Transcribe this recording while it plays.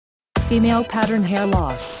Female pattern hair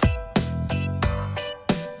loss.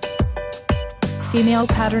 Female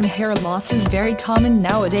pattern hair loss is very common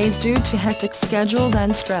nowadays due to hectic schedules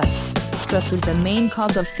and stress. Stress is the main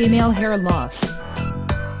cause of female hair loss.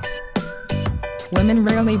 Women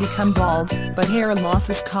rarely become bald, but hair loss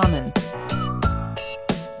is common.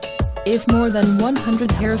 If more than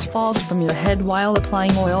 100 hairs falls from your head while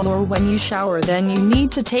applying oil or when you shower, then you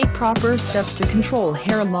need to take proper steps to control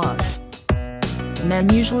hair loss.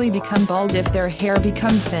 Men usually become bald if their hair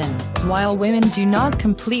becomes thin, while women do not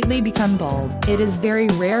completely become bald. It is very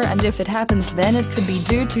rare, and if it happens then it could be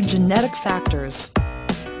due to genetic factors.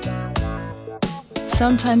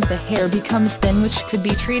 Sometimes the hair becomes thin, which could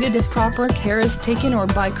be treated if proper care is taken or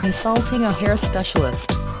by consulting a hair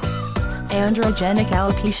specialist. Androgenetic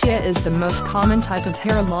alopecia is the most common type of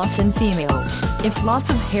hair loss in females. If lots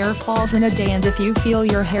of hair falls in a day and if you feel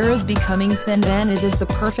your hair is becoming thin, then it is the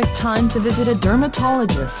perfect time to visit a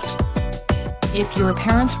dermatologist. If your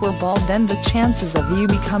parents were bald, then the chances of you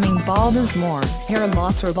becoming bald is more. Hair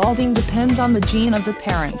loss or balding depends on the gene of the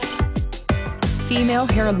parents. Female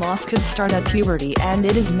hair loss could start at puberty, and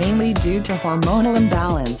it is mainly due to hormonal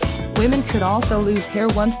imbalance. Women could also lose hair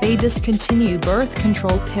once they discontinue birth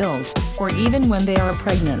control pills, or even when they are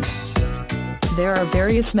pregnant. There are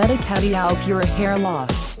various methods to help your hair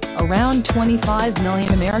loss. Around 25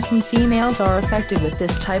 million American females are affected with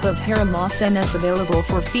this type of hair loss and is available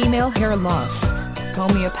for female hair loss.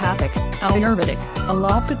 Homeopathic, Ayurvedic,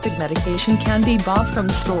 allopathic medication can be bought from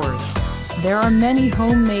stores. There are many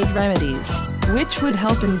homemade remedies, which would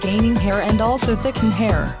help in gaining hair and also thicken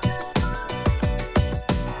hair.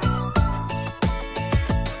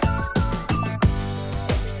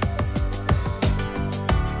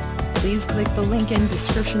 Please click the link in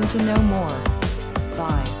description to know more.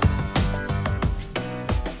 Bye.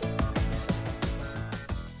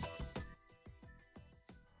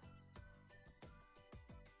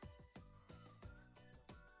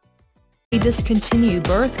 They discontinue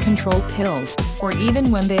birth control pills, or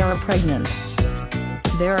even when they are pregnant.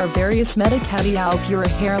 There are various methods to help your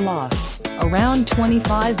hair loss. Around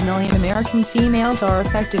 25 million American females are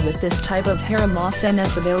affected with this type of hair loss and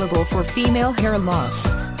is available for female hair loss.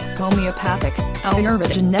 Homeopathic,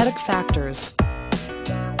 Ayurvedic, genetic factors.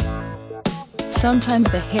 Sometimes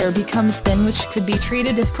the hair becomes thin, which could be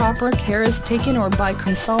treated if proper care is taken or by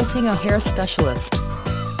consulting a hair specialist.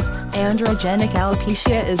 Androgenetic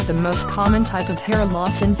alopecia is the most common type of hair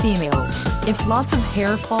loss in females. If lots of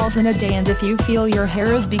hair falls in a day and if you feel your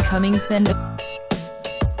hair is becoming thin.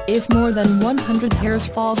 If more than 100 hairs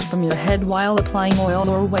falls from your head while applying oil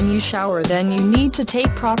or when you shower, then you need to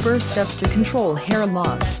take proper steps to control hair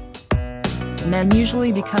loss. Men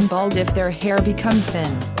usually become bald if their hair becomes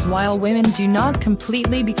thin, while women do not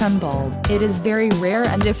completely become bald. It is very rare,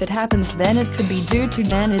 and if it happens then it could be due to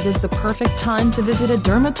genetic. It is the perfect time to visit a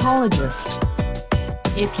dermatologist.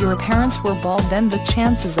 If your parents were bald, then the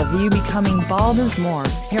chances of you becoming bald is more.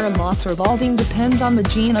 Hair loss or balding depends on the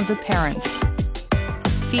gene of the parents.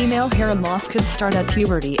 Female hair loss could start at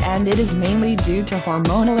puberty, and it is mainly due to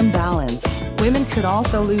hormonal imbalance. Women could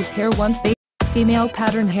also lose hair once they. Female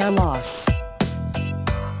pattern hair loss.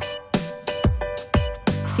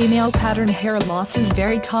 Female pattern hair loss is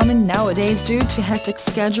very common nowadays due to hectic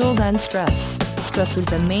schedules and stress. Stress is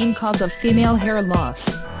the main cause of female hair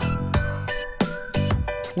loss.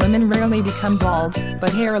 Women rarely become bald,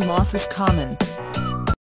 but hair loss is common.